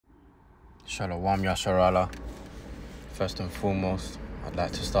Shalom Yasharala. First and foremost, I'd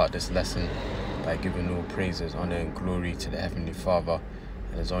like to start this lesson by giving all praises, honor and glory to the Heavenly Father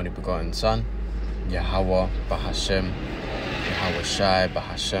and His only begotten Son, Yahweh Bahashem, Yahweh Shai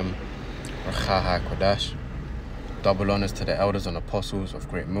Bahashem, Rachaha Kodash. Double honors to the elders and apostles of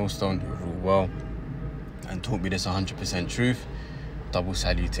Great Millstone who rule well and taught me this 100% truth. Double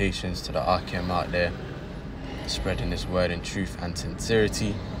salutations to the Akim out there, spreading this word in truth and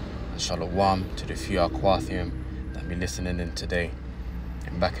sincerity. And shalom to the few Aquathium that be listening in today.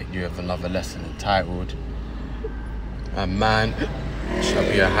 I'm back at you with another lesson entitled "A Man Shall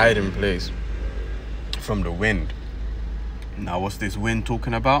Be a Hiding Place from the Wind." Now, what's this wind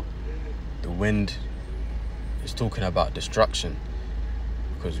talking about? The wind is talking about destruction,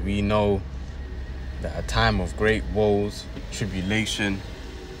 because we know that a time of great woes, tribulation,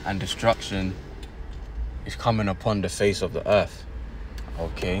 and destruction is coming upon the face of the earth.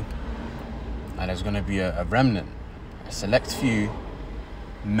 Okay? And there's going to be a remnant, a select few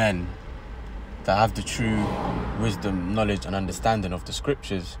men that have the true wisdom, knowledge, and understanding of the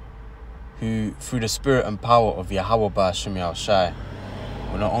scriptures, who, through the spirit and power of Yahweh Ba'ashem Yahweh Shai,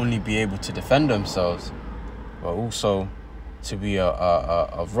 will not only be able to defend themselves, but also to be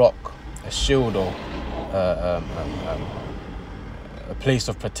a rock, a shield, or a place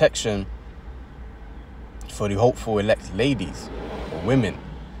of protection for the hopeful elect ladies, or women,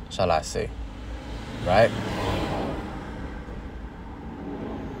 shall I say, right?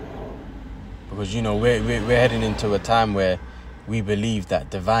 Because, you know, we're heading into a time where we believe that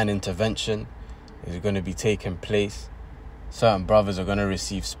divine intervention is going to be taking place. Certain brothers are going to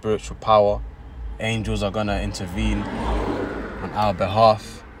receive spiritual power. Angels are going to intervene on our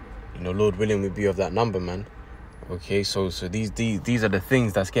behalf. You know, Lord willing, we'll be of that number, man. Okay, so these are the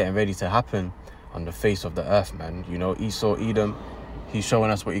things that's getting ready to happen on the face of the earth, man. You know, Esau, Edom, he's showing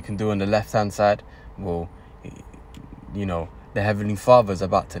us what he can do on the left-hand side. Well, you know, the Heavenly Father's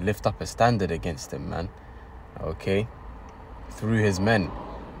about to lift up a standard against him, man. Okay? Through his men,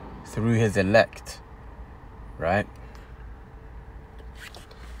 through his elect, right?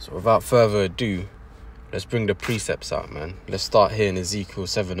 So without further ado, let's bring the precepts out, man. Let's start here in Ezekiel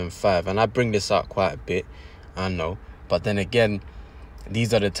 7 and 5. And I bring this out quite a bit, I know. But then again,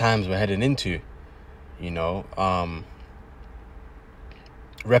 these are the times we're heading into. You know,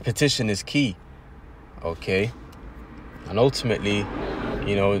 repetition is key, okay? And ultimately,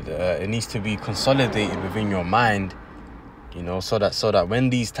 you know, it needs to be consolidated within your mind, you know, so that when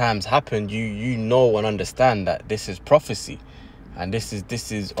these times happen, you know and understand that this is prophecy, and this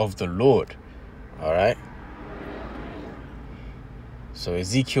is of the Lord, all right? So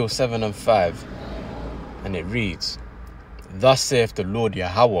Ezekiel 7 and 5, and it reads, "Thus saith the Lord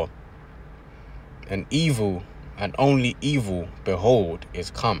Yahweh, an evil and only evil, behold,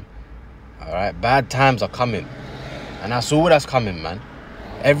 is come." All right, bad times are coming, and that's all that's coming, man.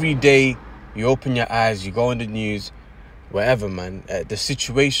 Every day you open your eyes, you go on the news, wherever, man, the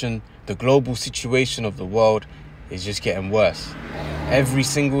situation, the global situation of the world is just getting worse every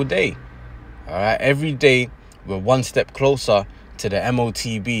single day. All right, every day we're one step closer to the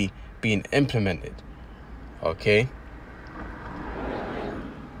MOTB being implemented. Okay,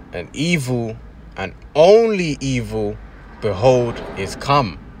 an evil and only evil, behold, is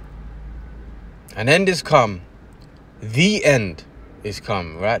come. An end is come. The end is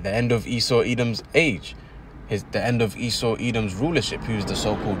come, right? The end of Esau Edom's age. The end of Esau Edom's rulership, who's the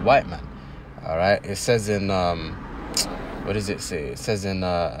so-called white man. All right, it says in, what does it say? It says in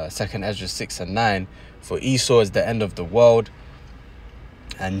 2nd Ezra 6 and 9, "For Esau is the end of the world,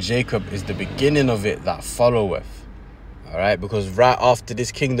 and Jacob is the beginning of it that followeth." All right, because right after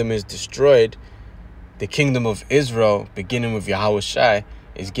this kingdom is destroyed, the kingdom of Israel, beginning with Yahweh Shai,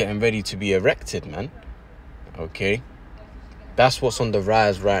 is getting ready to be erected, man. Okay? That's what's on the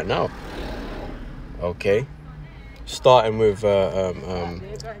rise right now. Okay? Starting with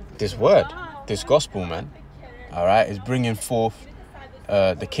this word, this gospel, man. All right? It's bringing forth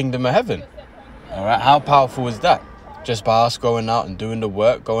the kingdom of heaven. All right? How powerful is that? Just by us going out and doing the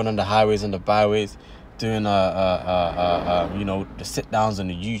work, going on the highways and the byways, doing, you know, the sit-downs on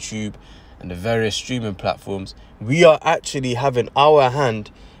the YouTube and the various streaming platforms, we are actually having our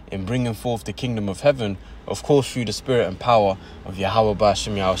hand in bringing forth the kingdom of heaven, of course, through the spirit and power of Yahweh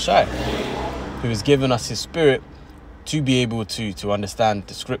Ba'ashem Yahweh Shai, who has given us his spirit to be able to understand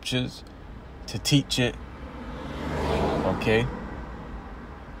the scriptures, to teach it. Okay.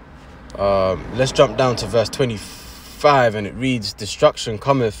 Let's jump down to verse 25, and it reads, "Destruction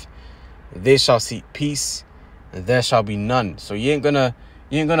cometh, they shall seek peace, and there shall be none." So you ain't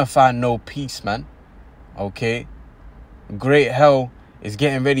gonna find no peace, man. Okay? Great hell is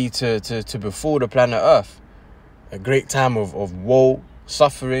getting ready to befall the planet Earth. A great time of woe,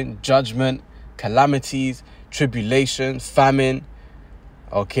 suffering, judgment, calamities, tribulation, famine.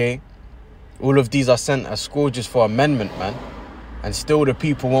 Okay? All of these are sent as scourges for amendment, man. And still the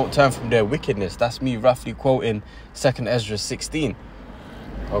people won't turn from their wickedness. That's me roughly quoting 2nd Ezra 16.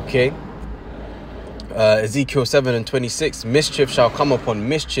 Okay? Ezekiel 7:26. Mischief shall come upon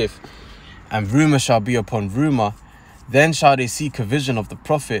mischief, and rumour shall be upon rumour. Then shall they seek a vision of the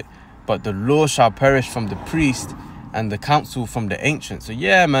prophet, but the law shall perish from the priest, and the counsel from the ancients. So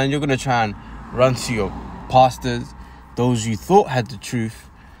yeah, man, you're going to try and run to your pastors, those you thought had the truth,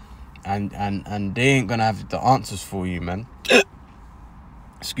 and they ain't going to have the answers for you, man.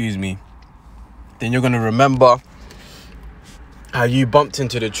 Excuse me. Then you're going to remember how you bumped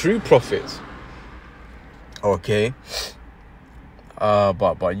into the true prophets. Okay.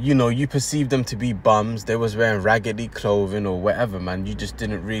 But you know, you perceived them to be bums. They was wearing raggedy clothing or whatever, man. You just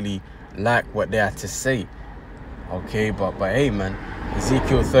didn't really like what they had to say. Okay, but hey, man,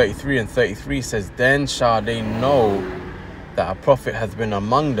 Ezekiel 33:33 says, then shall they know that a prophet has been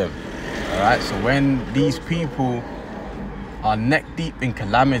among them. All right, so when these people are neck deep in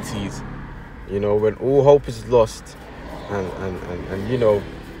calamities, you know, when all hope is lost, and you know,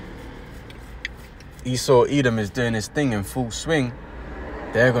 Esau Edom is doing his thing in full swing,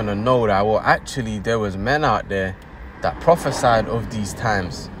 they're gonna know that, well, actually there was men out there that prophesied of these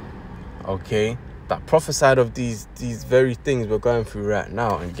times. Okay, that prophesied of these very things we're going through right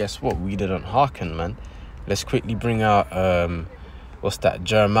now. And guess what? We didn't hearken, man. Let's quickly bring out what's that?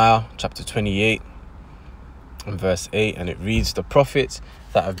 Jeremiah chapter 28 and verse 8, and it reads, the prophets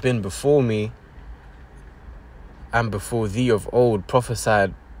that have been before me and before thee of old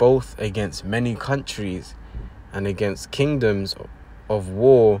prophesied both against many countries and against kingdoms of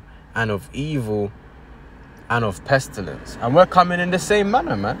war and of evil and of pestilence. And we're coming in the same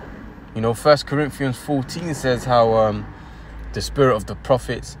manner, man. You know, 1 Corinthians 14 says how the spirit of the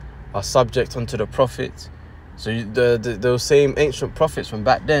prophets are subject unto the prophets. So those same ancient prophets from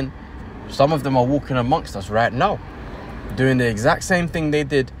back then, some of them are walking amongst us right now, doing the exact same thing they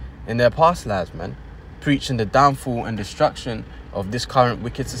did in their past lives, man. Preaching the downfall and destruction of this current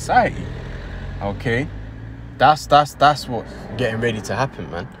wicked society. Okay? That's what's getting ready to happen,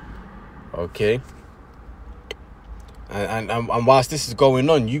 man. Okay? And whilst this is going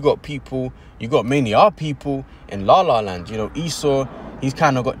on, you got mainly our people in La La Land. You know, Esau, he's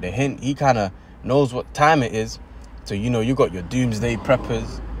kind of got the hint. He kind of knows what time it is. So, you know, you got your doomsday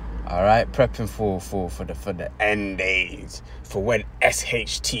preppers, all right, prepping for the end days, for when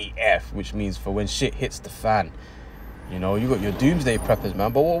SHTF, which means for when shit hits the fan. You know, you got your doomsday preppers,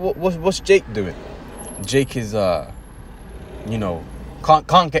 man. But what's Jake doing? Jake is, you know,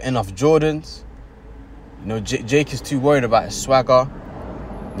 can't get enough Jordans. You know, Jake is too worried about his swagger.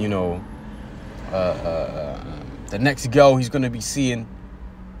 You know, the next girl he's going to be seeing,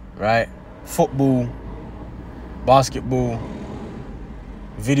 right? Football, basketball,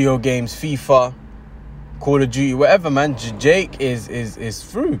 video games, FIFA, Call of Duty, whatever, man. Jake is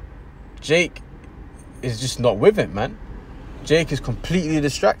through. Jake is just not with it, man. Jake is completely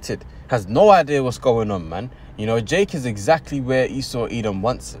distracted. Has no idea what's going on, man. You know, Jake is exactly where Esau Edom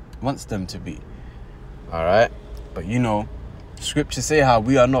wants them to be. All right, but you know, scriptures say how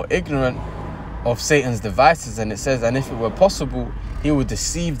we are not ignorant of Satan's devices, and it says, and if it were possible, he would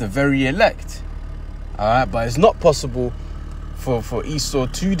deceive the very elect. All right, but it's not possible for Esau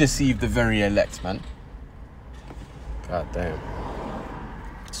to deceive the very elect, man. God damn.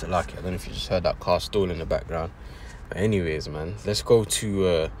 So lucky. I don't know if you just heard that car stall in the background. But anyways, man, let's go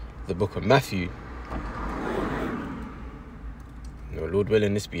to the book of Matthew. You know, Lord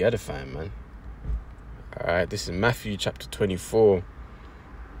willing, this be edifying, man. Alright, this is Matthew chapter 24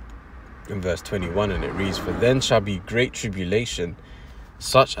 and verse 21, and it reads, for then shall be great tribulation,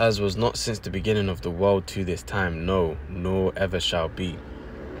 such as was not since the beginning of the world to this time, no, nor ever shall be.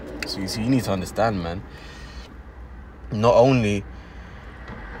 So you see, you need to understand, man, not only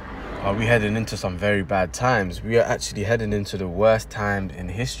are we heading into some very bad times, we are actually heading into the worst time in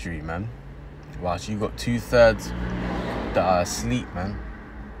history, man. Whilst you got 2/3 that are asleep, man.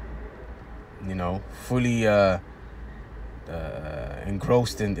 You know, fully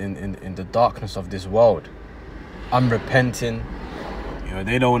engrossed in the darkness of this world, unrepenting. You know,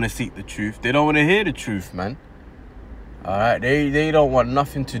 they don't want to seek the truth. They don't want to hear the truth, man. All right, they don't want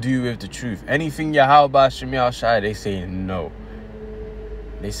nothing to do with the truth. Anything Yahweh Shemiah Shai, they say no.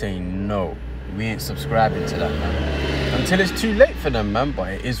 They say no. We ain't subscribing to that, man. Until it's too late for them, man.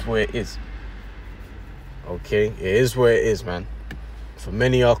 But it is where it is. Okay, it is where it is, man. For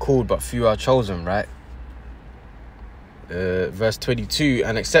many are called, but few are chosen, right? verse 22,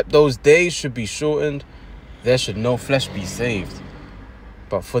 and except those days should be shortened, there should no flesh be saved.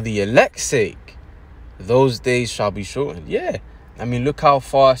 But for the elect's sake, those days shall be shortened. Yeah, I mean, look how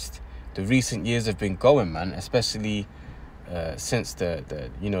fast the recent years have been going, man. Especially since the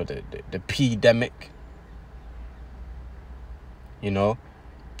pandemic.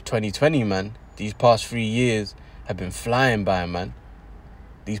 2020, man. These past 3 years have been flying by, man.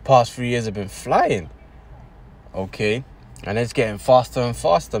 These past 3 years have been flying. Okay, and it's getting faster and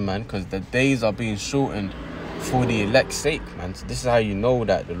faster, man, because the days are being shortened for the elect's sake, man. So this is how you know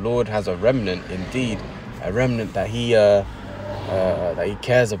that the Lord has a remnant, indeed, a remnant that he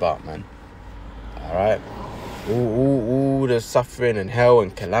cares about, man. All right, all the suffering and hell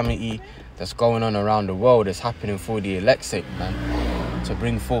and calamity that's going on around the world is happening for the elect's sake, man, to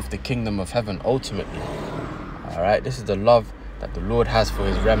bring forth the kingdom of heaven ultimately. All right, this is the love that the Lord has for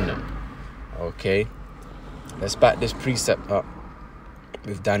his remnant. Okay, let's back this precept up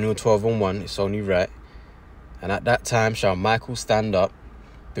with Daniel 12:1. It's only right. And at that time shall Michael stand up,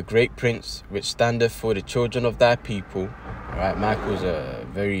 the great prince, which standeth for the children of thy people. All right, Michael's a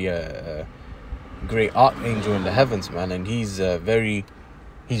very great archangel in the heavens, man, and he's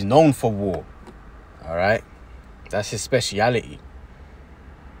known for war. All right, that's his speciality.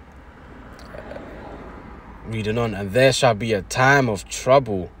 Reading on, and there shall be a time of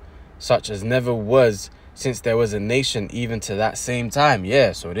trouble, such as never was since there was a nation, even to that same time.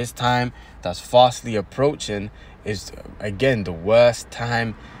 Yeah, so this time that's fastly approaching is, again, the worst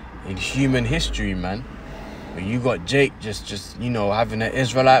time in human history, man. But you got Jake just having an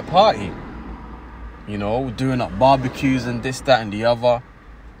Israelite party, doing up barbecues and this, that, and the other.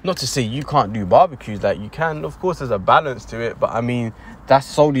 Not to say you can't do barbecues, like you can. Of course, there's a balance to it, but I mean, that's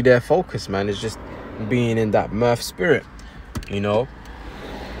solely their focus, man. It's just being in that mirth spirit, and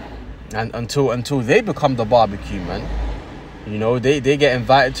until they become the barbecue, man, they get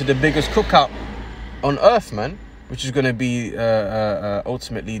invited to the biggest cookout on earth, man, which is going to be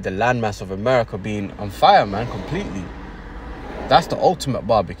ultimately the landmass of America being on fire, man, completely. That's the ultimate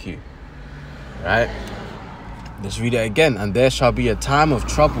barbecue, right? Let's read it again. And there shall be a time of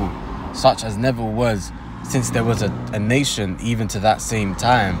trouble, such as never was since there was a nation, even to that same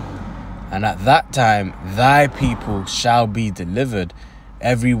time. And at that time thy people shall be delivered,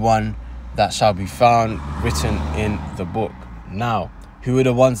 every one that shall be found written in the book. Now, who are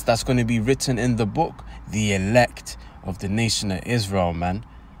the ones that's going to be written in the book? The elect of the nation of Israel, man.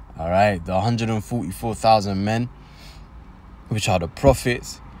 All right, the 144,000 men, which are the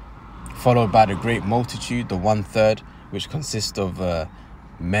prophets, followed by the great multitude, the 1/3, which consists of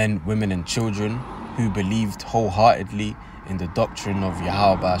men, women, and children who believed wholeheartedly in the doctrine of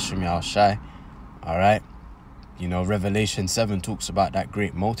Yahweh Hashem Yahushai. All right, Revelation 7 talks about that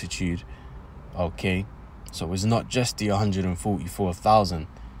great multitude. Okay, so it's not just the 144,000.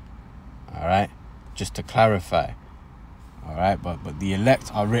 All right, just to clarify. All right, but the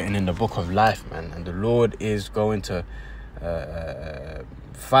elect are written in the book of life, man, and the Lord is going to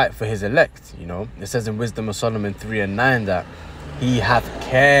fight for his elect. It says in Wisdom of Solomon 3:9 that he hath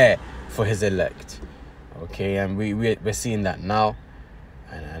care for his elect. Okay, and we're seeing that now,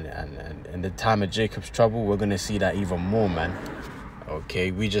 and in the time of Jacob's trouble, we're gonna see that even more, man.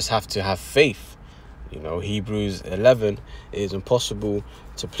 Okay, we just have to have faith. Hebrews 11, it is impossible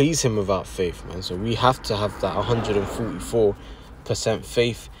to please him without faith, man. So we have to have that 144%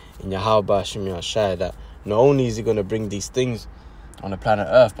 faith in Yahweh Hashem Yahushai, that not only is he going to bring these things on the planet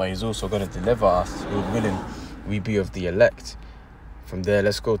Earth, but he's also going to deliver us, Lord willing, we be of the elect. From there,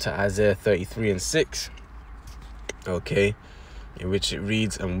 let's go to Isaiah 33:6. Okay, in which it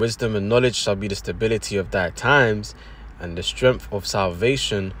reads, and wisdom and knowledge shall be the stability of thy times, and the strength of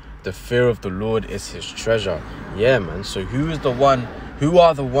salvation, the fear of the Lord is his treasure. Yeah, man. So who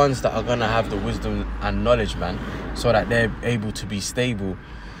are the ones that are going to have the wisdom and knowledge, man, so that they're able to be stable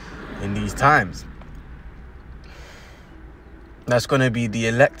in these times? That's going to be the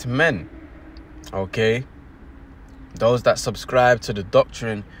elect men. Okay, those that subscribe to the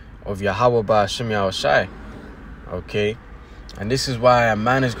doctrine of Yahweh Hashem Yahushai. Okay, and this is why a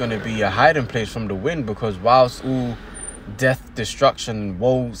man is going to be a hiding place from the wind, because whilst all death, destruction,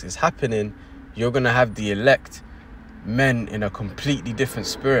 woes is happening, you're going to have the elect men in a completely different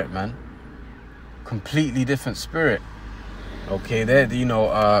spirit, man. Completely different spirit. Okay,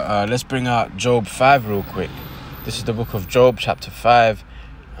 let's bring out Job 5 real quick. This is the book of Job, chapter 5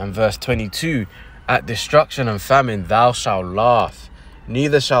 and verse 22. At destruction and famine thou shalt laugh,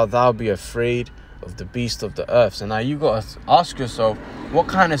 neither shalt thou be afraid of the beast of the earth. So now you got to ask yourself, what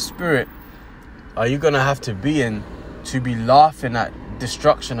kind of spirit are you going to have to be in to be laughing at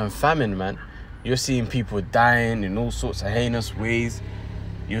destruction and famine, man? You're seeing people dying in all sorts of heinous ways.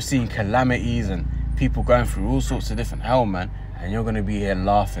 You're seeing calamities and people going through all sorts of different hell, man. And you're going to be here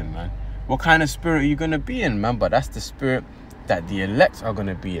laughing, man. What kind of spirit are you going to be in, man? But that's the spirit that the elect are going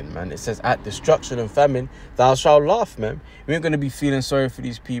to be in, man. It says, at destruction and famine, thou shalt laugh, man. We ain't going to be feeling sorry for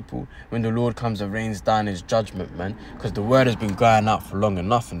these people when the Lord comes and rains down his judgment, man. Because the word has been going out for long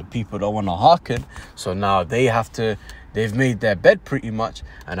enough and the people don't want to hearken. So now they've made their bed pretty much,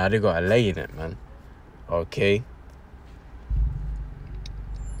 and now they got to lay in it, man. Okay.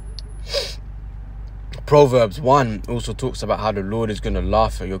 Proverbs 1 also talks about how the Lord is going to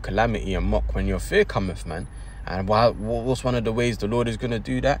laugh at your calamity and mock when your fear cometh, man. And what's one of the ways the Lord is going to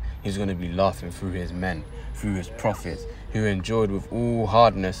do that? He's going to be laughing through his men, through his prophets, who endured with all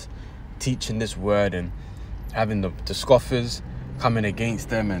hardness, teaching this word and having the scoffers coming against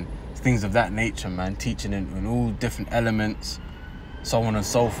them and things of that nature, man. Teaching in all different elements, so on and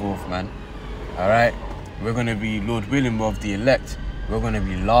so forth, man. All right? We're going to be, Lord willing, we're of the elect. We're going to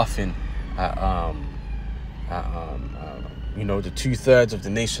be laughing at the 2/3 of the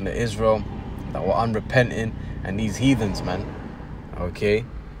nation of Israel that were unrepentant and these heathens, man. Okay,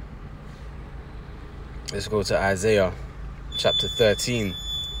 let's go to Isaiah chapter 13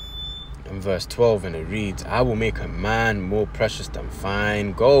 and verse 12, and it reads, I will make a man more precious than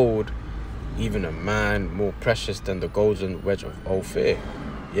fine gold, even a man more precious than the golden wedge of Ophir.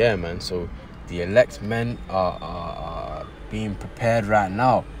 Yeah, man. So the elect men are being prepared right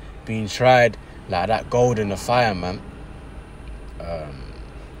now, being tried like that gold in the fire, man.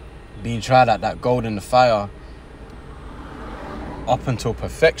 Being tried like that gold in the fire up until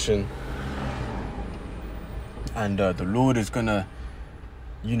perfection. And the Lord is gonna,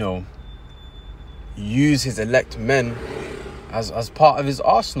 use his elect men as part of his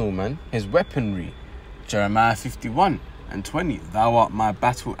arsenal, man, his weaponry. Jeremiah 51 and 20. Thou art my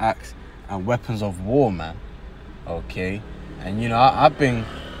battle axe and weapons of war, man. Okay. And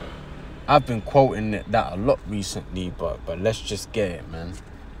I've been quoting that a lot recently, but let's just get it, man.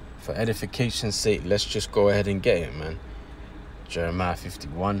 For edification's sake, let's just go ahead and get it, man. Jeremiah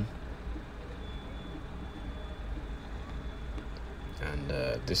 51. And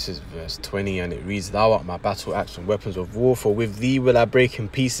this is verse 20, and it reads, Thou art my battle axe and weapons of war, for with thee will I break in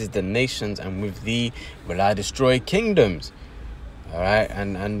pieces the nations, and with thee will I destroy kingdoms. All right,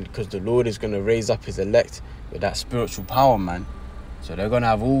 and because the Lord is going to raise up his elect with that spiritual power, man. So they're going to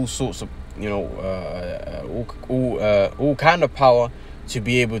have all sorts of, all kind of power to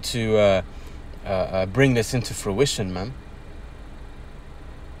be able to bring this into fruition, man.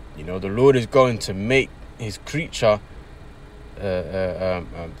 The Lord is going to make his creature the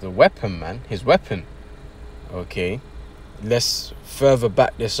weapon, man, his weapon. Okay, let's further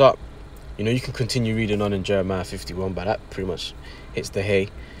back this up. You can continue reading on in Jeremiah 51, but that pretty much hits the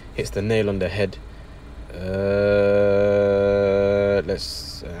nail on the head.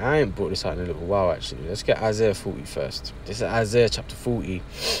 I ain't brought this out in a little while, actually. Let's get Isaiah 40 first. This is Isaiah chapter 40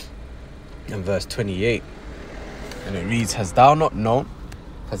 and verse 28, and it reads, Hast thou not known,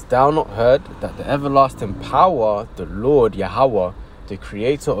 hast thou not heard, that the everlasting power, the Lord Yahweh, the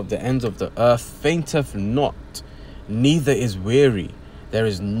creator of the ends of the earth, fainteth not, neither is weary. There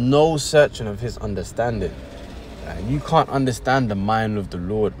is no searching of his understanding. You can't understand the mind of the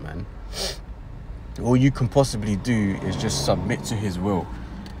Lord, man. All you can possibly do is just submit to his will.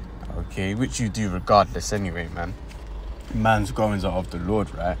 Okay, which you do regardless anyway, man. Man's goings are of the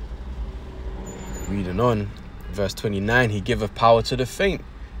Lord, right? Reading on, verse 29, he giveth power to the faint.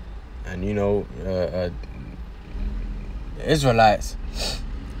 And the Israelites,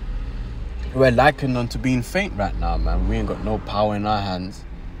 we're likened unto being faint right now, man. We ain't got no power in our hands.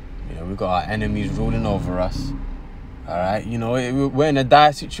 We got our enemies ruling over us. All right, we're in a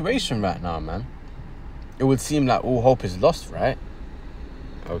dire situation right now, man. It would seem like all hope is lost, right?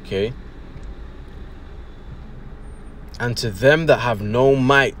 Okay. And to them that have no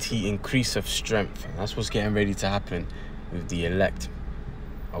might, he increaseth strength. And that's what's getting ready to happen with the elect.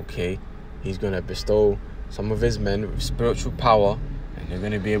 Okay. He's going to bestow some of his men with spiritual power, and they're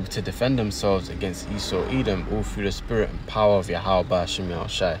going to be able to defend themselves against Esau, Edom, all through the spirit and power of Yahweh Ba'ashim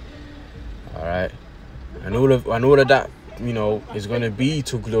Yahushai. All right. And all of that, is going to be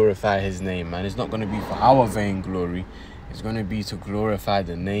to glorify his name, man. It's not going to be for our vain glory. It's going to be to glorify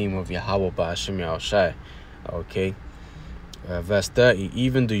the name of Yahweh Ba'ashim Yahushai. Okay. Verse 30,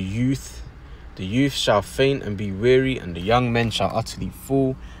 even the youth shall faint and be weary, and the young men shall utterly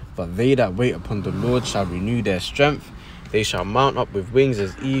fall. But they that wait upon the Lord shall renew their strength. They shall mount up with wings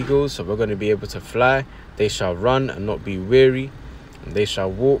as eagles. So we're going to be able to fly. They shall run and not be weary, and they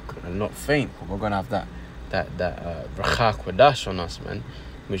shall walk and not faint. We're going to have that Racha Kodash on us, man.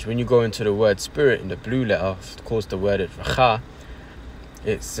 which when you go into the word spirit in the blue letter, of course the word is racha,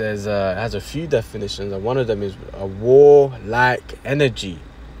 it says it has a few definitions, and one of them is a war-like energy.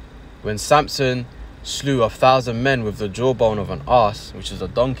 When Samson slew 1,000 men with the jawbone of an ass, which is a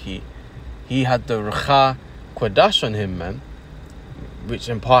donkey, he had the racha kodash on him, man, which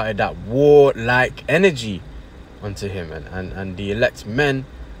imparted that war-like energy onto him, and the elect men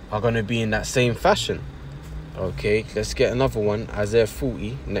are going to be in that same fashion. Okay, let's get another one. Isaiah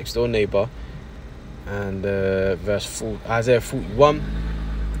 40, next door neighbor, and Isaiah 41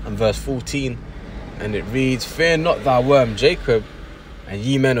 and verse 14, and it reads, "Fear not, thou worm Jacob, and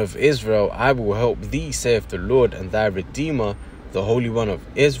ye men of Israel, I will help thee, saith the Lord, and thy Redeemer, the Holy One of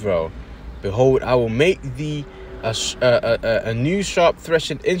Israel. Behold, I will make thee a new sharp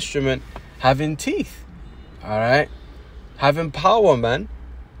threshing instrument, having teeth." All right, having power, man.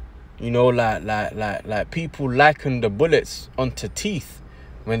 You know, like people liken the bullets onto teeth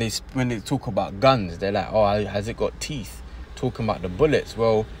when they talk about guns. They're like, "Oh, has it got teeth?" Talking about the bullets.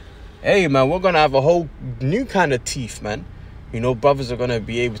 Well, hey, man, we're gonna have a whole new kind of teeth, man. You know, brothers are gonna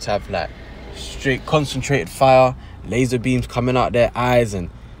be able to have like straight concentrated fire, laser beams coming out their eyes, and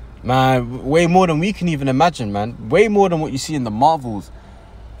man, way more than we can even imagine, man. Way more than what you see in the Marvels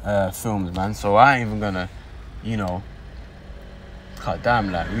films, man. So I ain't even gonna, you know, God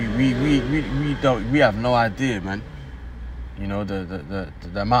damn, like we have no idea, man. You know, the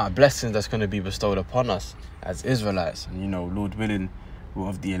amount of blessings that's gonna be bestowed upon us as Israelites, and you know, Lord willing, we're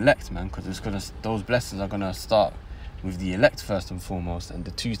of the elect, man, because those blessings are gonna start with the elect first and foremost, and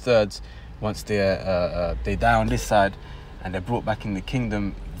the 2/3 once they die on this side, and they're brought back in the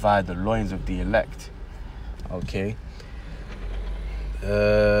kingdom via the loins of the elect. Okay.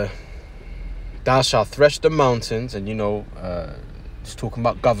 Thou shalt thresh the mountains, and you know, it's talking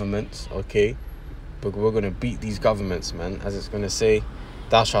about governments, okay? But we're going to beat these governments, man. As it's going to say,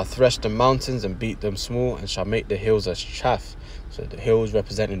 thou shalt thresh the mountains and beat them small, and shall make the hills as chaff. So the hills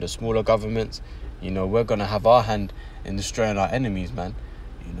representing the smaller governments. You know, we're going to have our hand in destroying our enemies, man.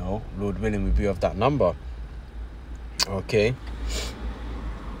 You know, Lord willing, we be of that number. Okay.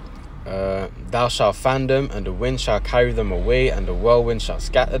 Thou shalt fan them, and the wind shall carry them away, and the whirlwind shall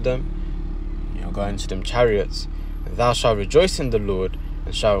scatter them. You know, go into them chariots. And thou shalt rejoice in the Lord,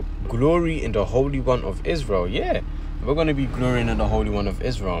 and shalt glory in the Holy One of Israel. Yeah, we're going to be glorying in the Holy One of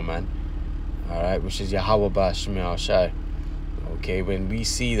Israel, man. Alright, which is Yahweh Ba'Shem Al-Shai. Okay, when we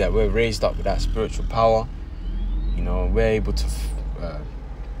see that we're raised up with that spiritual power, you know, we're able to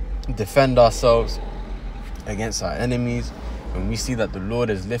defend ourselves against our enemies. When we see that the Lord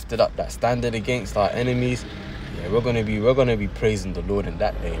has lifted up that standard against our enemies, yeah, we're gonna be praising the Lord in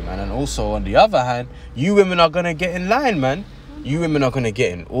that day, man. And also on the other hand, you women are gonna get in line, man. You women are gonna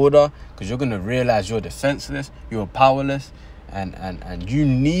get in order, because you're gonna realize you're defenseless, you're powerless, and you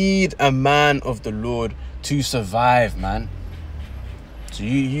need a man of the Lord to survive, man. So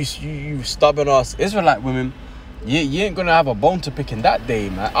you stubborn ass Israelite women, you ain't gonna have a bone to pick in that day,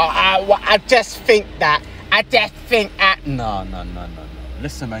 man. I just think that. No.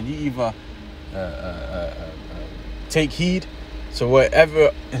 Listen, man, you either take heed to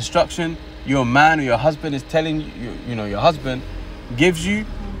whatever instruction your man or your husband is telling you, you know, your husband gives you,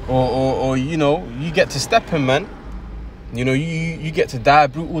 or you know, you get to step in, man. You know, you get to die a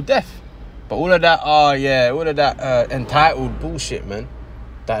brutal death. But all of that entitled bullshit, man,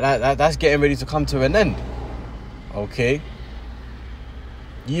 that's getting ready to come to an end. Okay,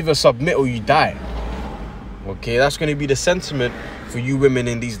 you either submit or you die. Okay, that's going to be the sentiment for you women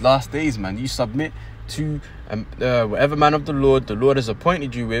in these last days, man. You submit to whatever man of the Lord has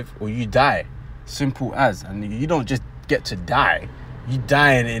appointed you with, or you die. Simple as. And you don't just get to die. You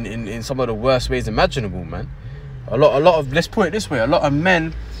die in some of the worst ways imaginable, man. A lot of, let's put it this way, a lot of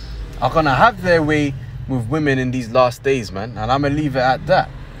men are going to have their way with women in these last days, man. And I'm going to leave it at that.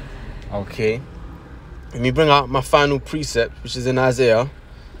 Okay. Let me bring out my final precept, which is in Isaiah.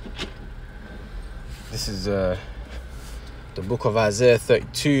 This is the book of Isaiah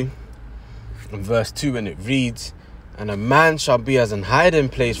 32 and verse 2, and it reads, "And a man shall be as an hiding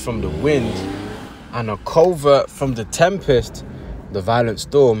place from the wind, and a covert from the tempest, the violent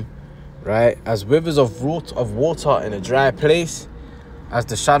storm, right? As rivers of water in a dry place, as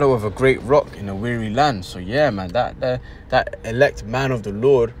the shadow of a great rock in a weary land." So yeah, man, that elect man of the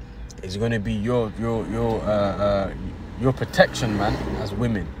Lord is going to be your protection, man, as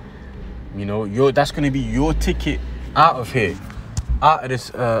women. You know, that's going to be your ticket out of here, out of this,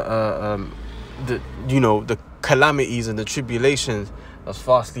 the calamities and the tribulations that's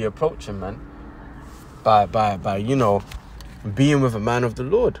fastly approaching, man. By you know, being with a man of the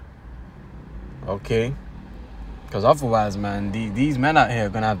Lord. Okay, Because otherwise, man, these men out here are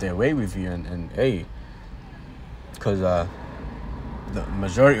going to have their way with you. And hey, because the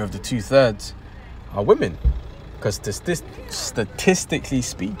majority of the 2/3 are women. Because statistically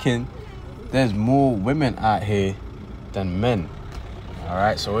speaking, there's more women out here than men. All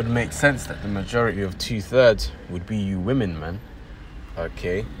right, so it would make sense that the majority of 2/3 would be you women, man.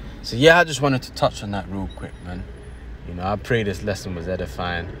 Okay, so yeah, I just wanted to touch on that real quick, man. You know, I pray this lesson was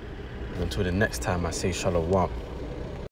edifying. And until the next time I say shalom.